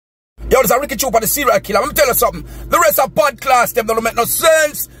Yo, there's a Ricky Trooper, the serial killer. Let me tell you something. The rest of bad class, them don't make no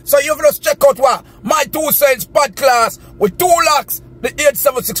sense. So you have to check out what? My 2 cents bad class with TU-LOX'S, the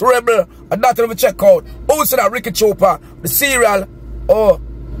 876 Rebel. And that will check out. Also that Ricky Trooper, the serial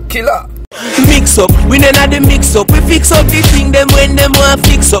killer. Mix up, we none of the mix up. We fix up the thing them when them want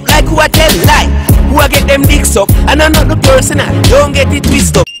fix up. Like who I tell lie, who I get them dicks up. And I'm not the person I don't get it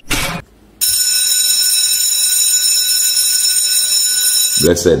twist up.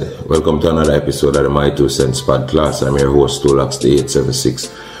 Blessed, welcome to another episode of the My 2 Cents Podcast. I'm your host, TU-LOX'S, the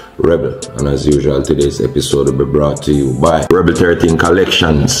 876 Rebel. And as usual, today's episode will be brought to you by Rebel 13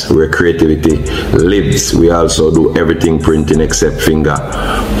 Collections, where creativity lives. We also do everything printing except finger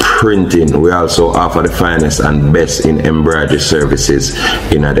printing. We also offer the finest and best in embroidery services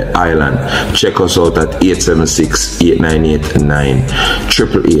in the island. Check us out at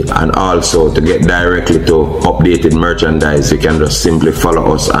 876-898-9888. And also to get directly to updated merchandise, you can just simply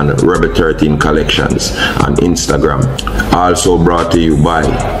follow us on Rebel 13 Collections on Instagram. Also brought to you by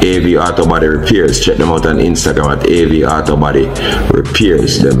AV Auto Body Repairs. Check them out on Instagram at AV Auto Body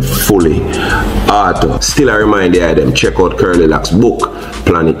Repairs. Them fully auto. Still a reminder, them check out Curly Locks book,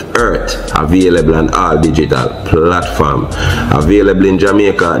 Planet Earth, available on all digital platform. Available in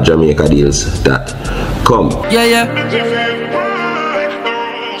Jamaica, JamaicaDeals.com. Yeah.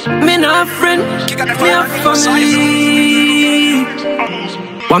 Me no friend, me a family.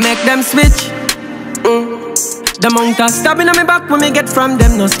 What make them switch? The amount of stabbing on me back when me get from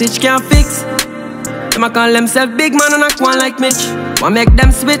them, no stitch can't fix. Them a call themselves big man and a one like Mitch. What make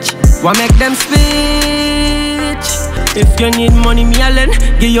them switch? What make them switch? If you need money, me a lend.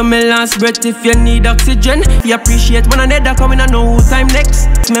 Give you my last breath if you need oxygen. We appreciate one another coming and know who time next.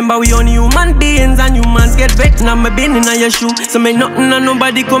 Remember we only human beings and humans get vexed. Now me been in your shoe, so me nothing and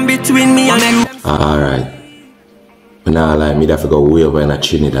nobody come between me and you. Alright. Now like me that go way over in a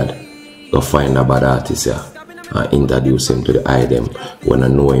Trinidad. Go find a bad artist here. And introduce him to the item. When I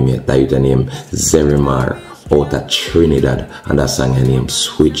know him yet, I name Zerimar out of Trinidad, and that song name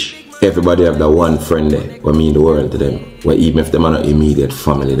Switch. Everybody have that one friend there who mean the world to them. Where even if them are not immediate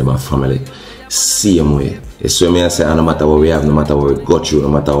family, them are family. Same way. It's so me I say, no matter what we have, no matter what we go through, no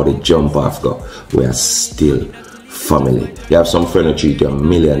matter what the jump off go, we are still family. You have some friends who treat you a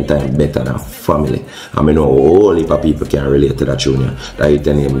million times better than family. I mean, all heap of people can relate to that tune. That is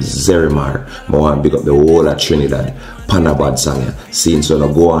the name Zerimar. I want to big up the whole of Trinidad. Panabad song. Seeing so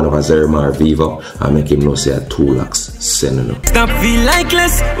go on over Zerimar Vivo and make him know say TU-LOX'S send no. Stop feel like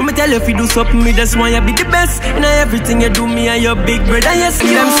less. When me tell you if you do something, me just want you be the best. In everything you do, me and your big brother, yes,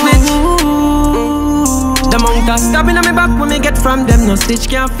 them switch. The amount of stabbing on me back when me get from them, no stitch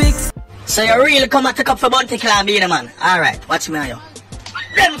can't fix. So you really come and take up for Bounty Clan, be the man. Alright, watch me on you.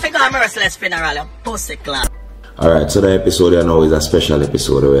 Then figure a Mercyless funeral, you pussy clan. Alright, so the episode you know is a special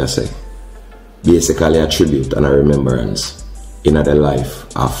episode where I say basically a tribute and a remembrance in the life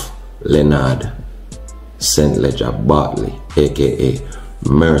of Leonard St. Ledger Bartley, aka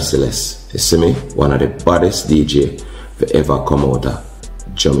Mercyless. You see me? One of the baddest DJ to ever come out of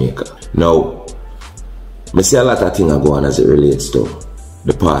Jamaica. Now, I see a lot of things go on as it relates to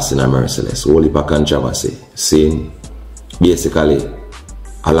the passing of Mercyless. Whole heap of controversy. Saying basically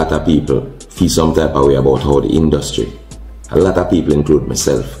a lot of people feel some type of way about how the industry, a lot of people include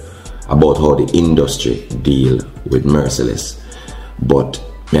myself, about how the industry deal with Mercyless. But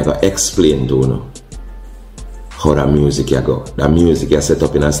I gotta explain to you how that music you go. That music you set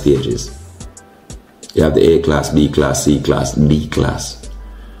up in the stages. You have the A class, B class, C class, D class.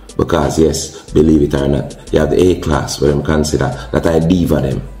 Because yes, believe it or not, you have the A class where them consider that I diva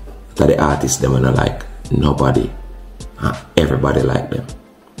them, that the artists them and I like nobody. Everybody like them.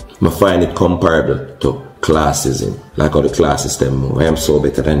 I find it comparable to classism, like how the classes them, I am so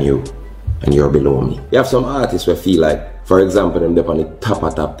better than you and you're below me. You have some artists who feel like, for example, them on the top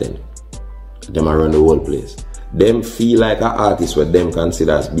of top 10, them around the whole place. Them feel like an artist where them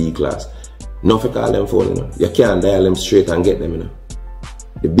consider as B class. Nothing call them phone, you know. You can't dial them straight and get them, you know.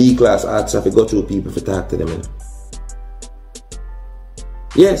 The B class artists have to go through people to talk to them, you know.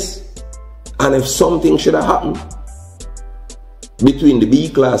 Yes. And if something should have happened between the B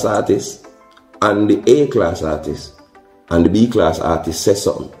class artists and the A class artists, and the B class artist says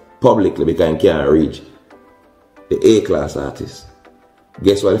something publicly because he can't reach the A class artist,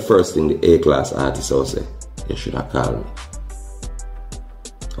 guess what the first thing the A class artist will say? You should have called me.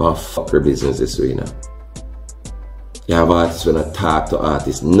 Oh, fuck your business this way now. You have artists when I talk to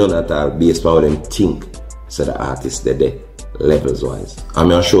artists, none at all based on how them think. So the artists they're there, levels wise. I'm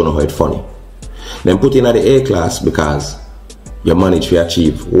going to show you how it's funny. Then put in at the A class because you manage to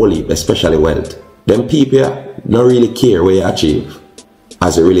achieve whole heap, especially wealth. Them people don't really care where you achieve.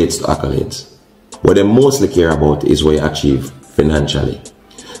 as it relates to accolades. What they mostly care about is what you achieve financially.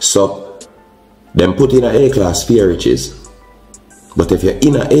 So, them put in an A class for your riches. But if you're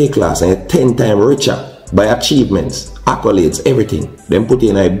in an A class and you're 10 times richer by achievements, accolades, everything, then put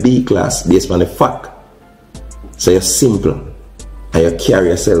in a B class based on the fact. So you're simple and you carry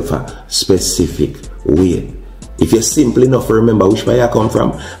yourself a specific way. If you're simple enough to remember which way you come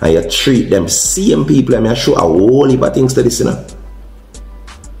from and you treat them same people, and you show a whole heap of things to this, you know.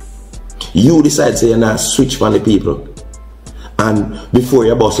 You decide say you're not switch from the people. And before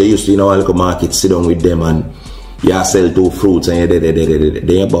your boss, you used to, you know, a little market, sit down with them and you sell 2 fruits and then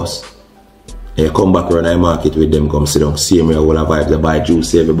your boss. And you come back around the market with them, come sit down, same way, all the vibes, they buy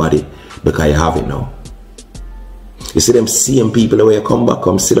juice, everybody, because you have it now. You see them same people the way you come back,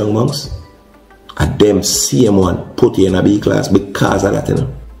 come sit down amongst. And them same one put you in a B class because of that, you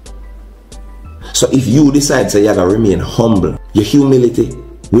know. So if you decide say you're going to remain humble, your humility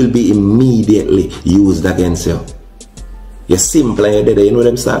will be immediately used against you. You're simple and you're dead, you know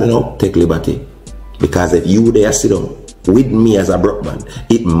them starting out, take liberty. Because if you there sit down with me as a broke man,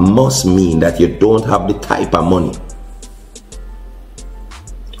 it must mean that you don't have the type of money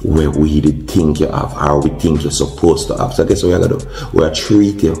where we did think you have or we think you're supposed to have. So guess what we're going to do? We're going to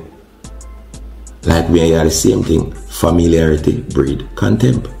treat you like we are the same thing. Familiarity breed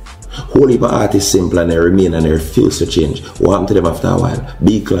contempt. Whole heap of artists simple and they remain and they refuse to change. What happened to them after a while?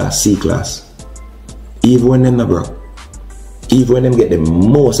 B class, C class. Even when they're not broke. Even when them get the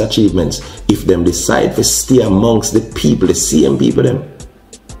most achievements, if them decide to stay amongst the people, the same people them,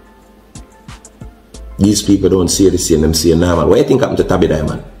 these people don't see the same, them see a normal. What do you think happened to Tabby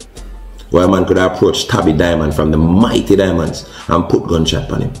Diamond? Why a man could approach Tabby Diamond from the mighty diamonds and put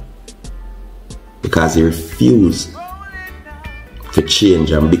gunshot on him? Because he refused to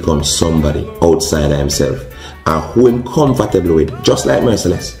change and become somebody outside of himself. And who him comfortable with, just like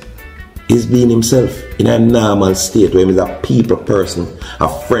Mercyless, is being himself in a normal state where he's a people person, a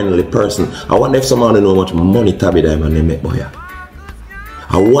friendly person. I wonder if someone know how much money Tabby Diamond they make, boy.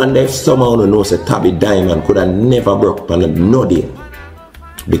 I wonder if someone knows that Tabby Diamond could have never broke on no day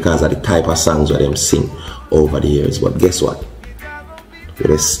because of the type of songs that them sing over the years. But guess what?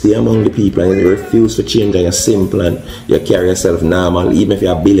 You stay among the people and you refuse to change and you're simple and you carry yourself normal, even if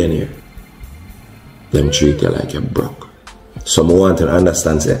you're a billionaire. Them treat you like you're broke. So I want to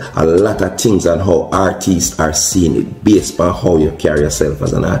understand say, a lot of things on how artists are seen it based on how you carry yourself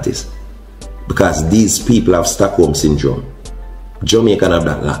as an artist. Because these people have Stockholm syndrome. Jamaican have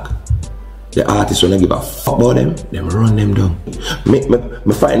that lack. The artists, when I give a fuck about them run them down.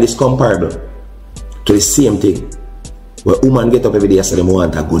 Me find this comparable to the same thing. Where woman get up every day and say they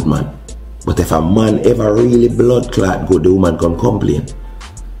want a good man. But if a man ever really blood clot good, the woman come complain.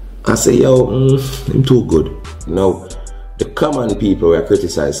 I say, yo, I'm too good. Now, the common people who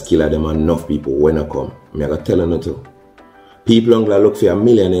criticize killer them and enough people when I come. I'm going to tell you too. People don't look for a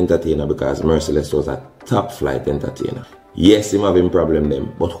million entertainer because Mercyless was a top flight entertainer. Yes, him having problem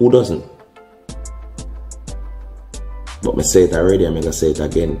them, but who doesn't? But me say it already, I'm going to say it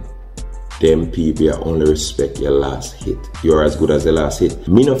again. Them people you only respect your last hit. You're as good as the last hit.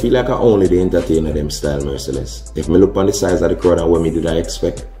 Me no feel like I only the entertainer them style Mercyless. If me look on the size of the crowd and what me did I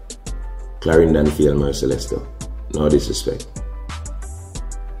expect? Clarendon feel Mercyless though. No disrespect.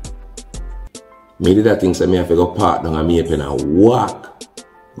 Me did that thing so me have to go park down and me pen and walk.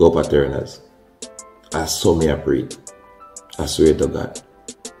 Go up at Turners. I saw me a breathe. I swear to God.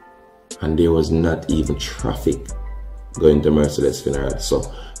 And there was not even traffic going to Mercyless funeral.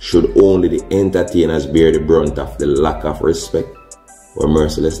 So should only the entertainers bear the brunt of the lack of respect or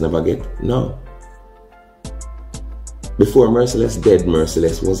Mercyless never get? No. Before Mercyless dead,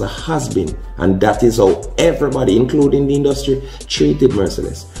 Mercyless was a husband, and that is how everybody, including the industry, treated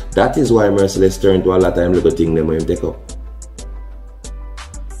Mercyless. That is why Mercyless turned to a lot of them little thing them when take up.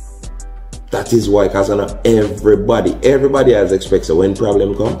 That is why, because everybody has expects so when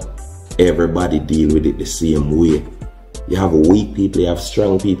problem come, everybody deal with it the same way. You have weak people, you have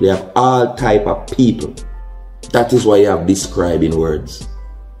strong people, you have all type of people. That is why you have describing words.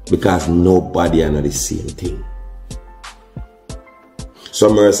 Because nobody are not the same thing. So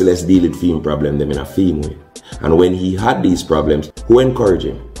Mercyless deal with theme problem them in a theme way. And when he had these problems, who encouraged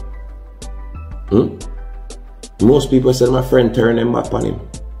him? Most people said my friend turn them back on him.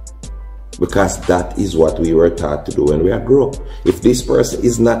 Because that is what we were taught to do when we grew up. If this person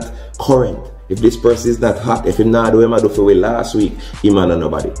is not current, if this person is not hot, if he not do him I do for we last week, he man and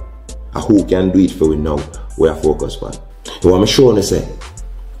nobody. And who can do it for we now? We are focused on. You want me show you say,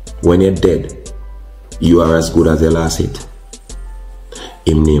 when you're dead, you are as good as your last hit.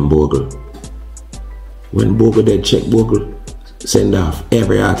 Him name Bogle. When Bogle dead, check Bogle. Send off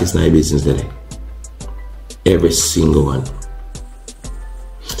every artist in our business today. Every single one.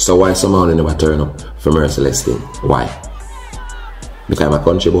 So why somehow they never turn up for Mercyless thing? Why? Because I'm a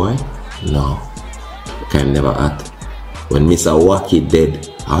country boy? No. Because I'm never act. When Mr. Wacky dead,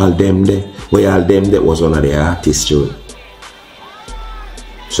 all them there, where all them there was one of the artists too.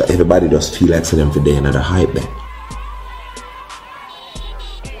 So everybody just feel like them for day another hype there.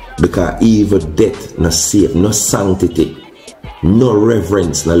 Because evil death, no safe, no sanctity, no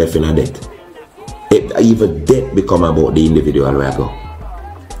reverence, no left in a death. If even death become about the individual where I go.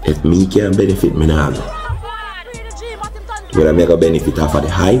 If me can benefit, me now go. Whether I make a benefit off of the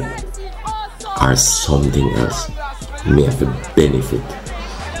hype or something else, me have to benefit.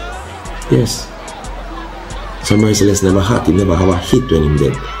 Yes. So Mercyless never had, he never have a hit when him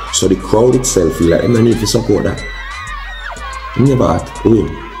dead. So the crowd itself feel like, I need to support that. He never had, win.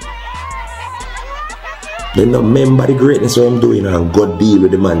 They don't remember the greatness what I'm doing and God deal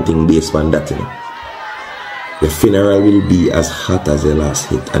with the man thing based on that, you know. The funeral will be as hot as the last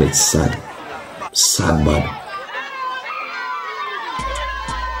hit, and it's sad. Sad bad.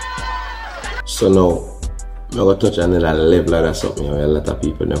 So now, I'm going to touch another level of something where a lot of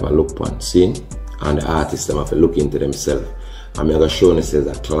people never look upon. See? And the artists them have to look into themselves. I'm going to show this as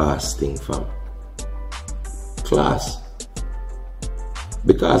a class thing, fam. Class.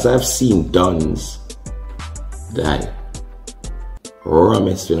 Because I've seen dons die.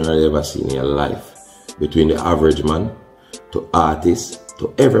 Rawest funeral you ever seen in your life. Between the average man, to artists,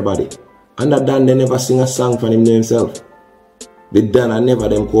 to everybody. And that Dan, they never sing a song for him themselves. The Dan are never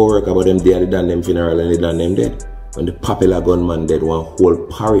them co-work about them there, they done them funeral and they done them dead. When the popular gunman dead, one whole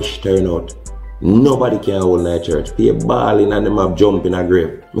parish turn out. Nobody can hold in a church. Pay balling and them have jump in a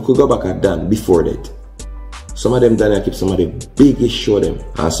grave. I could go back at Dan before that. Some of them Dan keep some of the biggest show them.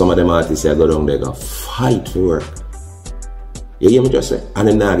 And some of them artists go down there go fight for work. You hear me just say? And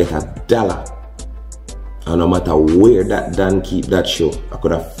then now get $1. And no matter where that Dan keep that show, I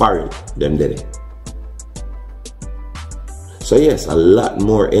could have fired them dead. So yes, a lot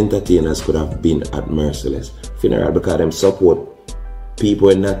more entertainers could have been at Mercyless funeral because them support people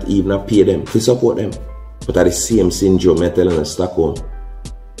and not even pay them to support them. But at the same syndrome, I'm telling you, Stockholm,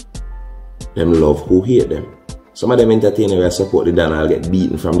 them love who hate them. Some of them entertainers will support the Dan, I'll get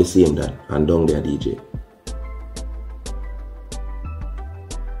beaten from the same Dan and down their DJ.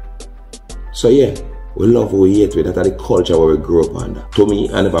 So yeah. We love who we hate with. That's the culture where we grew up under. To me,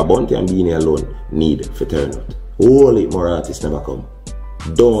 I never Bunty and Beanie alone need for turn out. Holy more artists never come.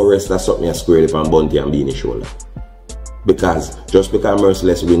 Don't rest that something a square up on Bunty and Beanie shoulder. Because just because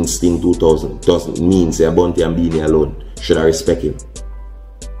Mercyless wins Sting 2000 doesn't mean say Bunty and Beanie alone should I respect him.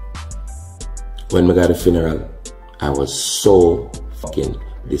 When we got the funeral, I was so fucking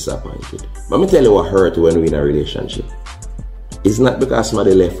disappointed. But let me tell you what hurt when we in a relationship. It's not because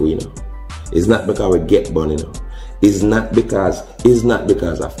somebody left we, you know. It's not because we get born, you know. It's not because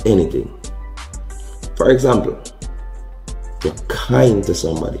of anything. For example, you're kind to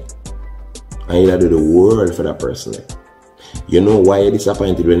somebody and you do the world for that person. You know why you're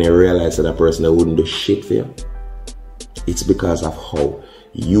disappointed when you realize that person wouldn't do shit for you? It's because of how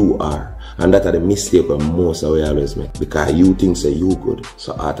you are. And that's the mistake that most of we always make. Because you think say you good,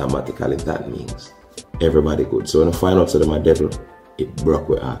 so automatically that means everybody good. So when you find out that I'm a devil, it broke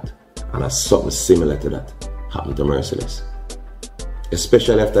my heart. And something similar to that happened to Mercyless.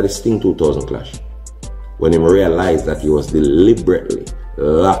 Especially after the Sting 2000 clash. When he realized that he was deliberately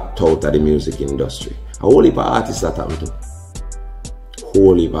locked out of the music industry. A whole heap of artists that happened to.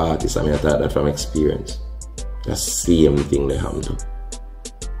 Whole heap of artists, I mean I thought that from experience. The same thing they happened to.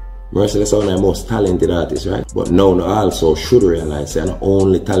 Mercyless is one of the most talented artists, right? But now also should realize they're not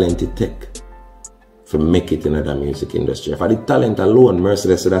only talented tech. To make it in the music industry. For the talent alone,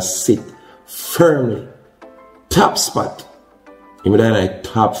 Mercyless would have sit firmly top spot. He would have like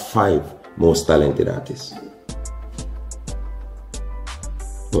top 5 most talented artists.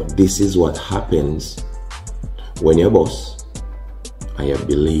 But this is what happens when you're boss and you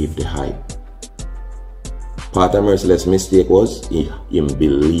believe the hype. Part of Mercyless' mistake was he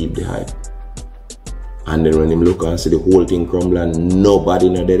believed the hype. And then when him look and see the whole thing crumble and nobody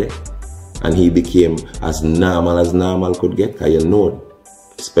not there. And he became as normal could get, because you know,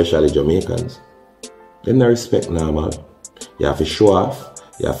 especially Jamaicans, they don't respect normal. You have to show off,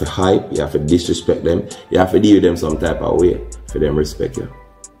 you have to hype, you have to disrespect them, you have to deal with them some type of way for them respect you.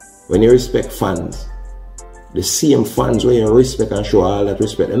 When you respect fans, the same fans where you respect and show all that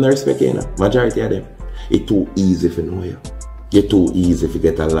respect, and they respect you, you know, majority of them. It's too easy for know you. You're too easy to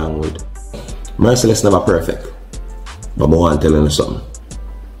get along with. Mercyless never perfect, but I want to tell you something.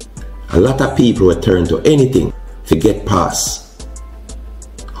 A lot of people will turn to anything to get past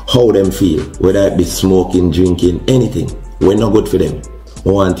how them feel, whether it be smoking, drinking, anything. We're not good for them. I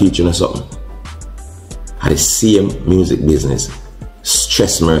want to teach you something. At the same music business,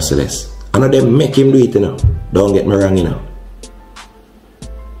 stress Mercyless. I know them make him do it, you know. Don't get me wrong, you know.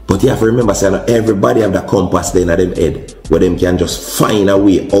 But you have to remember, say, everybody have that compass there in them head where them can just find a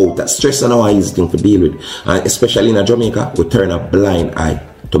way out. That stress is not an easy thing to deal with. And especially in Jamaica, we turn a blind eye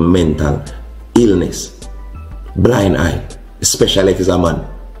to mental illness. Blind eye. Especially if it's a man.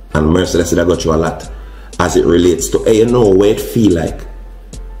 And Mercyless that got you a lot as it relates to, hey, you know what it feel like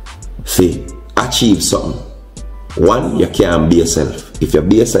to achieve something. One, you can't be yourself. If you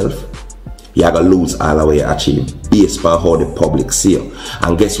be yourself, you're going to lose all the way you achieve based on how the public see you.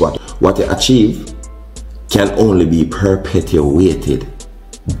 And guess what? What you achieve can only be perpetuated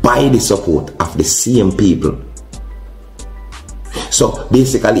by the support of the same people. So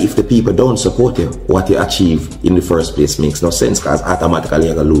basically, if the people don't support you, what you achieve in the first place makes no sense, because automatically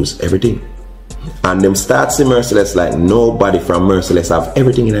you're going to lose everything. And them start see Mercyless like nobody from Mercyless have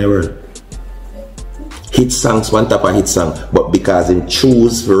everything in the world. Hit songs, one type of hit song, but because he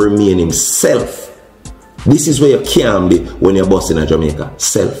choose to remain himself. This is where you can be when you're bossing in Jamaica.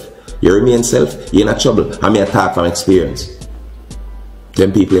 Self. You remain self, you're in trouble. I mean, I talk from experience.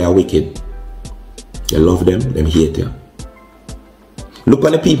 Them people are wicked. You love them hate you. Look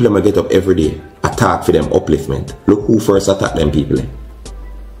on the people that get up every day, attack for them upliftment. Look who first attack them people.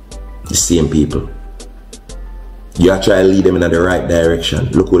 The same people. You are trying to lead them in the right direction.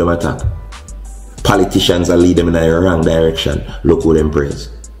 Look who them attack. Politicians are lead them in the wrong direction. Look who them praise.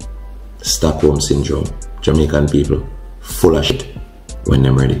 Stockholm syndrome. Jamaican people full of shit when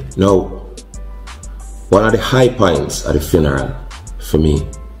they're ready. Now, one of the high points at the funeral for me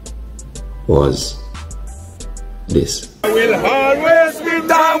was this. I will always be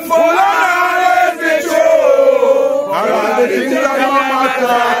thankful and always be true. All the things that Mama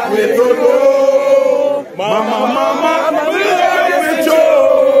taught me to do. Mama, be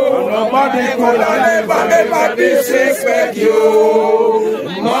true. And nobody could never disrespect you.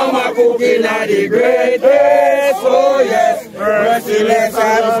 Mama cooking at the greatest, oh yes. Mercyless,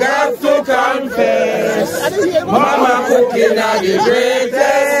 I've got to confess. Mama cooking at the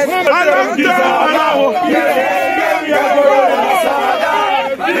greatest. I don't care.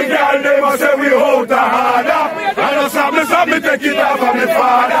 The girl never say we hold the harder. I know something take it off of my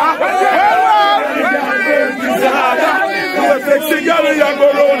father. The girl them is harder. The sexy girl you go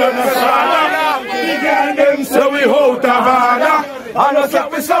round on the saddle. The girl them say we hold the harder. I know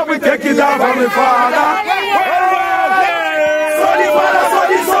something take it off of my father. So the father, so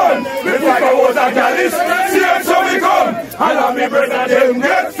the son. The father was a jealous. See him so we come. And all me brother them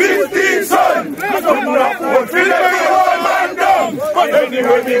get 15 son. I couldn't afford to let me hold man down. But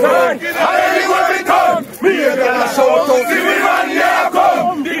anyway we run, and anyway we come. Me ain't gonna shout out, see me man here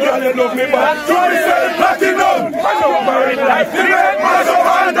come. The girl you love me back, to me sell platinum. I don't marry life, the red mass up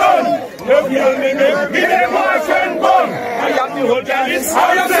and done. No girl me them my friend bum. I am the whole jealous, I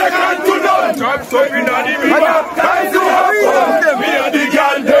am second to none. I'm stopping on the river, time to have fun. Me and the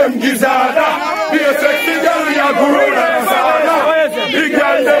girl them gizzarda. Be a sexy girl, we are guru.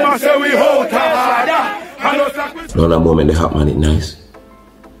 Now that moment they happen and it's nice.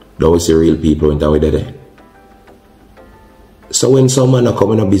 Don't we see real people when we there. So when someone are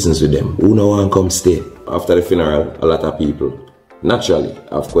coming to business with them, who no one come stay? After the funeral, a lot of people naturally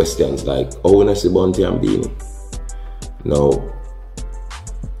have questions like, oh, when I see Bounty and Beanie. Now,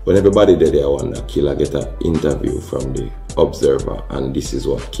 when everybody there, I wonder, Killer get an interview from the Observer, and this is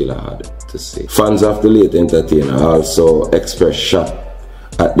what Killer had to say. Fans of the late entertainer also expressed shock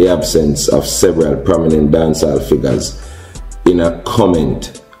at the absence of several prominent dancehall figures. In a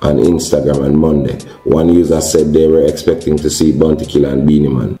comment on Instagram on Monday, one user said they were expecting to see Bounty Killer and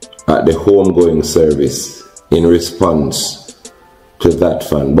Beanie Man at the homegoing service. In response to that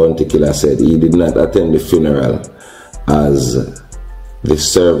fan, Bounty Killer said he did not attend the funeral as the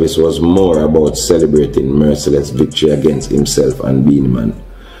service was more about celebrating Mercyless' victory against himself and Beanie Man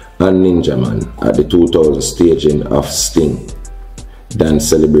and Ninja Man at the 2000 staging of Sting than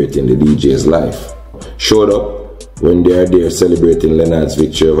celebrating the DJ's life. Showed up when they are there celebrating Leonard's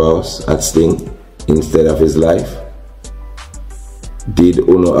victory of ours at Sting instead of his life. Did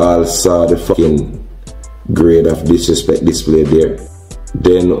Uno all saw the fucking grade of disrespect displayed there?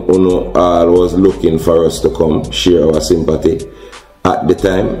 Then Uno all was looking for us to come share our sympathy. At the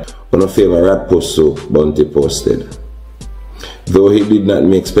time, one of favorite rap posts Bounty posted. Though he did not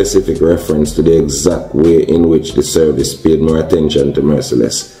make specific reference to the exact way in which the service paid more attention to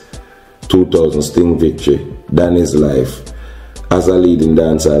Mercyless' 2000 Sting victory than his life. As a leading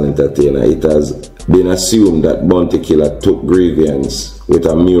dancehall entertainer, it has been assumed that Bounty Killer took grievance with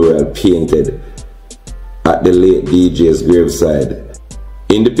a mural painted at the late DJ's graveside.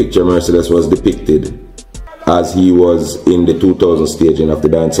 In the picture, Mercyless was depicted as he was in the 2000 staging of the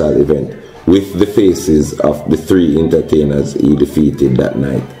dancehall event, with the faces of the 3 entertainers he defeated that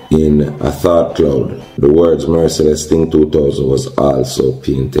night. In a thought cloud, the words Mercyless Sting 2000 was also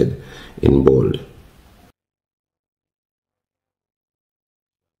painted in bold.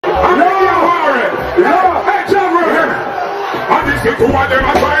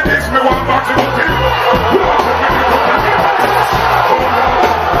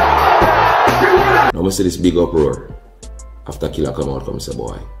 Now I see this big uproar after Killer come out, come say,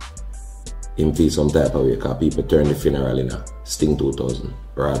 boy, him feel some type of way because people turn the funeral in a Sting 2000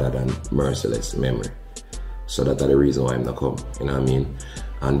 rather than Mercyless memory. So that's the reason why I'm not come, you know what I mean?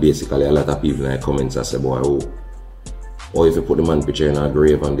 And basically a lot of people in the comments I say, boy, oh, if you put the man picture in a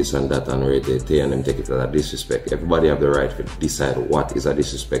grave and this and that and rate it and them take it as a disrespect. Everybody have the right to decide what is a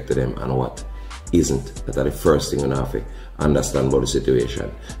disrespect to them and what isn't. That's the first thing you have to understand about the situation.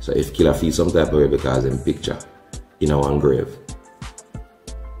 So if Killer feels some type of way because them picture in one grave,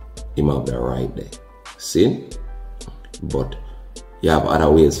 he might have the right there. See? But you have other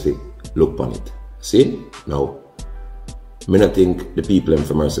ways to look upon it. See? Now, I don't think the people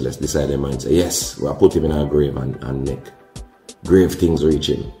from Mercyless decide their mind say, yes, we'll put him in our grave and make grave things reach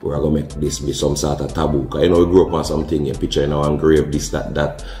him. We're going to make this be some sort of taboo. Because you know, we grew up on something, you picture in our grave, this,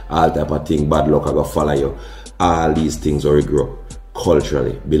 that, all type of thing, bad luck, I go follow you. All these things where we grew up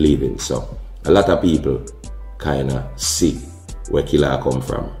culturally believing. So, a lot of people kind of see where Killer come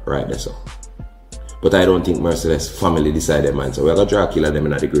from, right there so. But I don't think Mercyless family decide their mind. So we're going to draw Killer them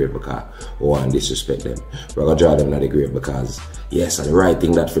in the grave because we want to disrespect them. We're going to draw them in the grave because, yes, the right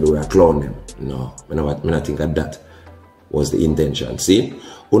thing that for the way I clone them. No, I don't think that was the intention. See,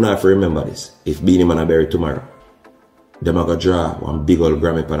 you have to remember this. If Beanie Man are buried tomorrow, them are going to draw one big old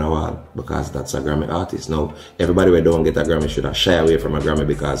Grammy on a wall because that's a Grammy artist. Now, everybody who don't get a Grammy should have shy away from a Grammy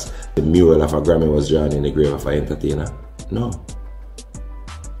because the mural of a Grammy was drawn in the grave of an entertainer. No.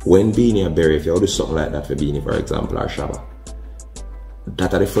 When Beanie are buried, if you do something like that for Beanie, for example, or Shabba,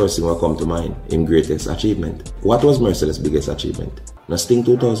 that are the first thing will come to mind, his greatest achievement. What was Mercyless' biggest achievement? Now Sting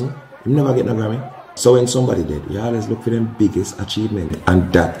 2000, you never get no Grammy. So when somebody dead, you always look for them biggest achievement.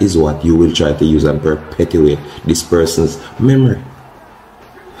 And that is what you will try to use and perpetuate this person's memory.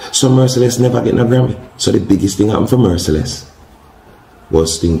 So Mercyless never get no Grammy. So the biggest thing happened for Mercyless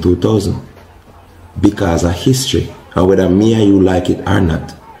was Sting 2000. Because of history. And whether me and you like it or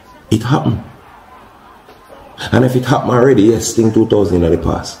not, it happened. And if it happened already, yes, Sting 2000 in the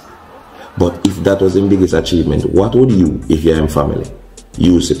past. But if that was the biggest achievement, what would you, if you're in family,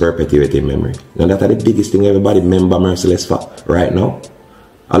 use to perpetuate in memory? Now that's the biggest thing everybody remember Mercyless for right now.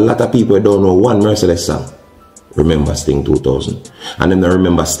 A lot of people don't know one Mercyless song. Remember Sting 2000. And then they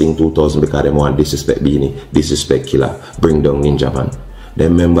remember Sting 2000 because they want disrespect Beanie, disrespect Killer, bring down Ninja Man. They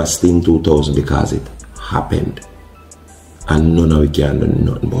remember Sting 2000 because it happened. And none of you can do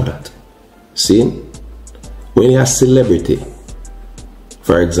nothing about that. See? When you're a celebrity,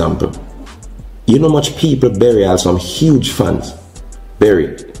 for example, you know much people bury some huge fans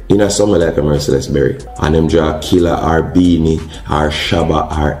buried in a somewhere like a Mercyless bury. And them draw Killer or Beanie or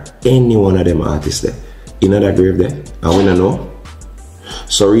Shabba or any one of them artists there. In that grave there. And we don't know.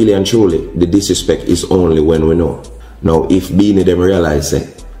 So really and truly, the disrespect is only when we know. Now if Beanie them realize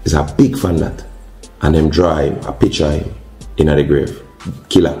it is a big fan that, and them draw him, a picture of him in the grave.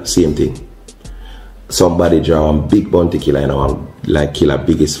 Killer, same thing. Somebody draw a big bounty Killer in one like Killer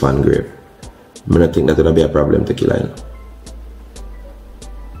biggest fan grave. I don't think that would be a problem to Killer. You know?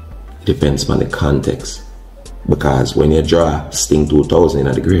 It depends on the context. Because when you draw Sting 2000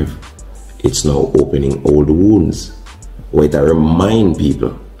 in the grave, it's now opening old wounds. Where it remind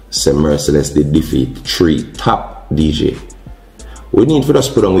people, say Mercyless did defeat 3 top DJ. We need to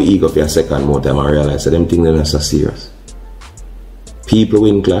just put on the ego for a second more time and realize that them things are not so serious. People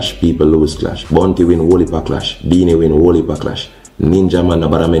win clash, people lose clash. Bounty win whole heap of clash. Beanie win whole heap of clash. Ninja Man,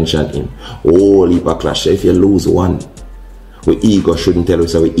 nobody mention him. Whole heap of clash. So if you lose one, we ego shouldn't tell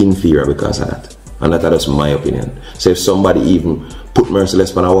us that we're inferior because of that. And that's just my opinion. So if somebody even put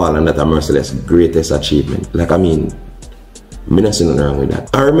Mercyless on a wall and that's a Mercyless greatest achievement, like I mean, me not see nothing wrong with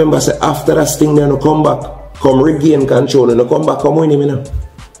that. I remember say after that Sting there no come back, come regain control and no come back, come win him, you know.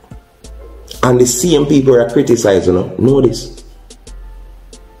 And the same people are criticizing, you know this.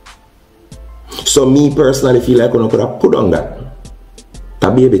 So me personally feel like I could have put on that.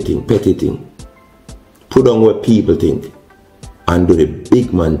 That baby thing, petty thing. Put on what people think. And do the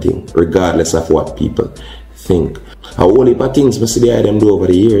big man thing, regardless of what people think. A whole heap of things must see behind them do over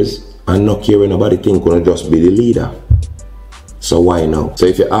the years. And not care when nobody think gonna just be the leader. So why now? So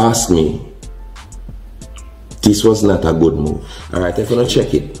if you ask me, this was not a good move. Alright, if you don't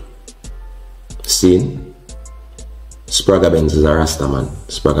check it. See? Spragga Benz is a Rasta man.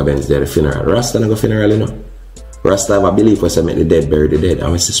 Spragga Benz there the funeral. Rasta not go funeral, you know. Rasta have a belief was to make the dead bury the dead.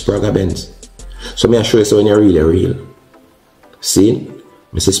 And we see Spragga Benz. So me I show you so when you're really real. See?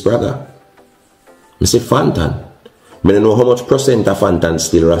 Me see Spragga. Me see Fantan. Me don't know how much percent of Fantan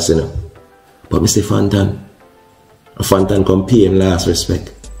still Rasta, you know. But me see Fantan. Fantan come pay him last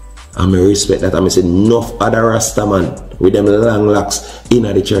respect. And me respect that. And me say enough other Rasta man with them long locks in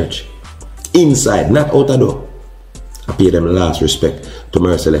the church. Inside, not out the door. I pay them last respect to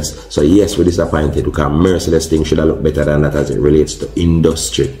Mercyless. So yes, we're disappointed because Mercyless thing should have looked better than that as it relates to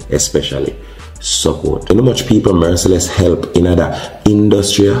industry, especially support. You know how much people Mercyless help in other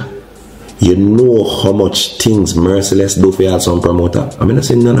industry? You know how much things Mercyless do for y'all some promoter? I'm not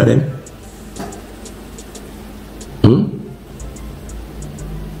saying none of them.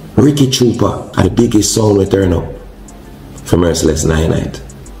 Ricky Trooper are the biggest sound we turn up for Mercyless night.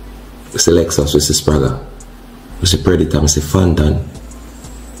 We see Lexus, we see Spragga, we see Predator, we see Fantan.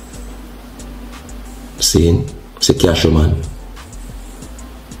 See Cashew Man,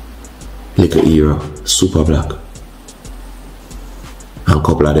 Little Hero, Super Black. And a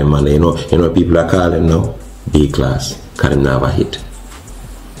couple of them man, you know what people are calling now? B-class, because they never hit.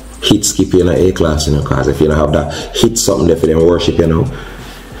 Hit skip you in A class, you know, because if you don't have that hit something there for them worship, you know.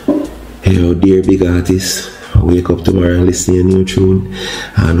 Hey, dear big artist, wake up tomorrow and listen to a new tune,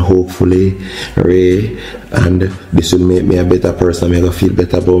 and hopefully, Ray, and this will make me a better person. I'm going to feel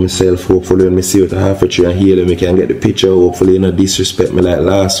better about myself. Hopefully, when I see what I have for you and hear them, I can get the picture. Hopefully, you don't disrespect me like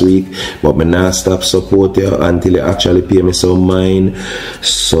last week, but I not stop support you until you actually pay me some mind.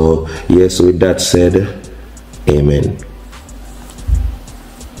 So, yes, with that said, amen.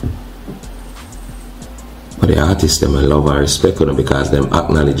 But the artists them I love and respect them because them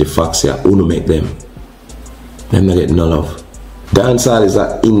acknowledge the facts here. Who make them? Them not get no love. Dancehall is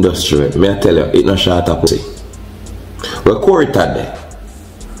an industry. May I tell you, it's not short of pussy. We're quartered there.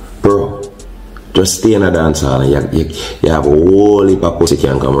 Bro, just stay in a dancehall and you have a whole heap of pussy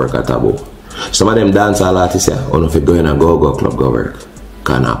can come work at Taboo. Some of them dancehall artists here, I don't know if you go in a go-go club go work.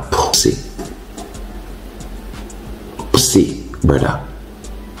 Kind of pussy. Pussy, brother.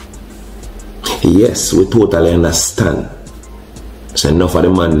 Yes, we totally understand. So enough of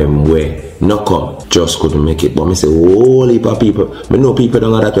the man them way no come, just couldn't make it. But me say whole heap of people. Me know people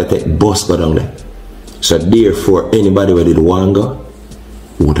down that way take bus go down there. So therefore anybody where did want go,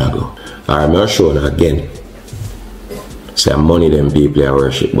 would I go. Alright, I'm show you again. Say money them people I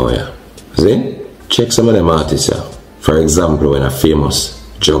worship boy. See? Check some of them artists here. For example, when a famous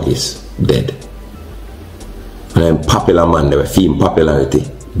jug is dead. When a popular man they were fame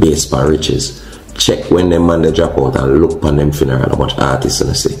popularity based on riches. Check when them man they drop out and look on them funeral how much artists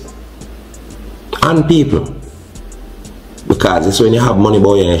and see. And people. Because it's when you have money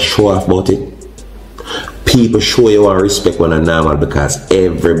boy and you show off about it. People show you want respect when they're normal because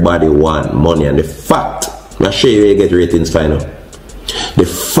everybody want money. And the fact, I'm sure you get ratings final. The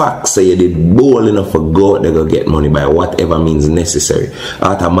fact say you did bold enough for go out there go get money by whatever means necessary.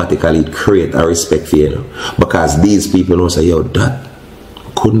 Automatically it create a respect for you know. Because these people know say yo that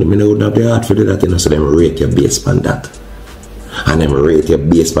couldn't wouldn't have the heart for that, you know, so them rate your based on that. And them rate your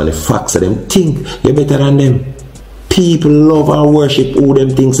based on the facts of them think you're better than them. People love and worship who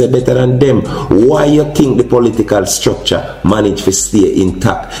them thinks are better than them. Why you think the political structure managed to stay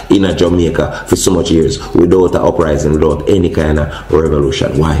intact in a Jamaica for so much years without an uprising, without any kind of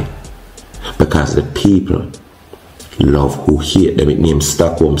revolution? Why? Because the people love who hate them. It named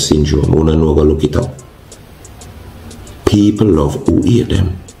Stockholm Syndrome. Who don't know, go look it up. People love who hate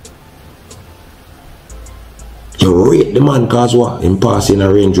them. You rate the man cause what? Him passing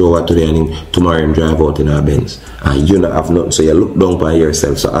a Range Rover today and him, tomorrow him drive out in a Benz. And you not have nothing. So you look down upon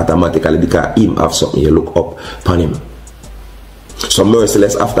yourself. So automatically because him have something, you look up upon him. So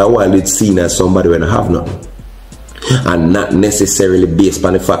Mercyless after a while it's seen as somebody when I have nothing. And not necessarily based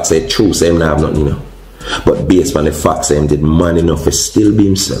on the facts say true, say him not have nothing, you know. But based on the facts say him did man enough to still be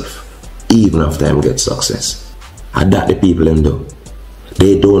himself. Even after him get success. And that the people them do.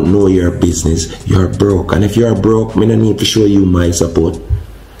 They don't know your business. You're broke. And if you're broke, I don't need to show you my support.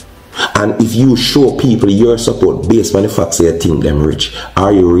 And if you show people your support based on the fact that you think them rich,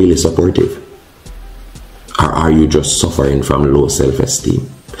 are you really supportive? Or are you just suffering from low self-esteem,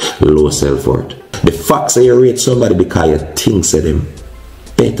 low self-worth? The fact that you rate somebody because you think that them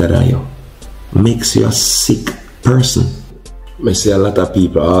better than you makes you a sick person. I see a lot of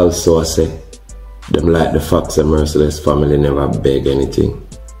people also say them like the facts that Mercyless family never beg anything.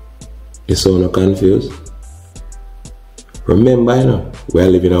 You so not confused? Remember, you know, we are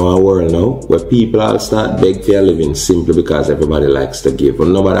living in our world now where people all start beg for a living simply because everybody likes to give. But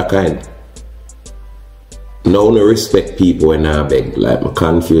no matter kind. Now no respect people when I beg. Like, I'm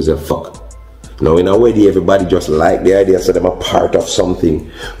confused as fuck. Now in a way, everybody just like the idea so they're a part of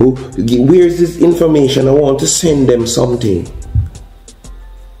something. Where's this information? I want to send them something.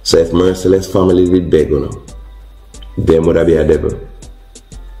 So if Mercyless family did beg, you know, them would have be a devil.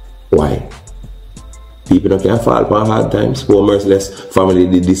 Why? People don't can fall upon hard times. Poor Mercyless family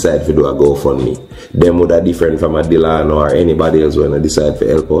did decide to do a GoFundMe. Them would have different from a Dylan or anybody else when they decide to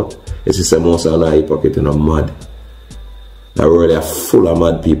help out. It's just a most of a hypocrite and a mad. The world is full of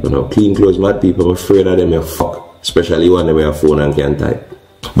mad people now. Clean clothes mad people. I'm afraid of them you fuck. Especially when they have a phone and can type.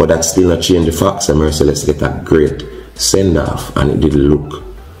 But that still not change the facts. And Mercyless get a great send off and it did look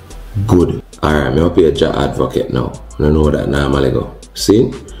good. Alright, I'm pay a advocate now. I don't know that normally go.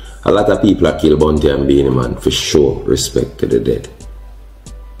 See? A lot of people are kill Bounty and Beanie Man for sure respect to the dead.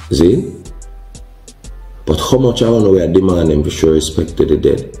 See? But how much I want to we are demanding for sure respect to the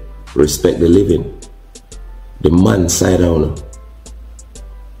dead? Respect the living. The man side down.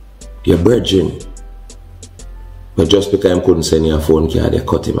 Your virgin. But just because I couldn't send you a phone card, they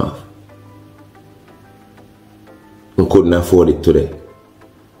cut him off. I couldn't afford it today.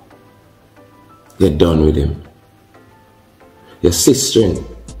 You're done with him. Your sister,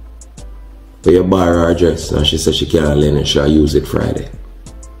 but you borrow her dress and she said she can't lend it, she'll use it Friday.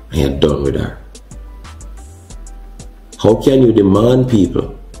 And you're done with her. How can you demand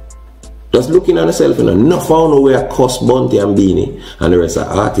people? Just looking at yourself, you know, enough found a way to cuss Bounty and Beanie and the rest of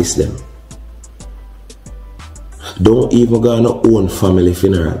artists them. Don't even go on your own family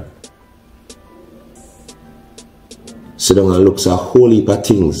funeral. Sit down and look at a whole heap of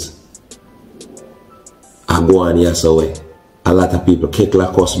things. I go on yes away. A lot of people kick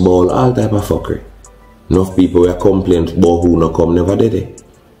like cuss ball, all type of fuckery. Enough people were complaining about who no come never did it.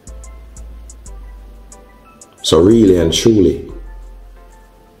 So really and truly,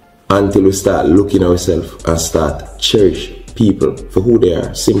 until we start looking at ourselves and start cherish people for who they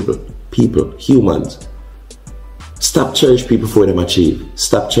are, simple people, humans. Stop cherish people for what them achieve.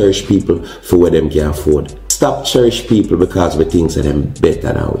 Stop cherish people for what them can afford. Stop cherish people because we think that them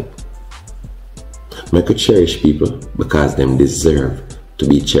better than we. Make us cherish people because them deserve to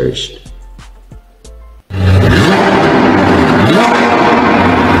be cherished.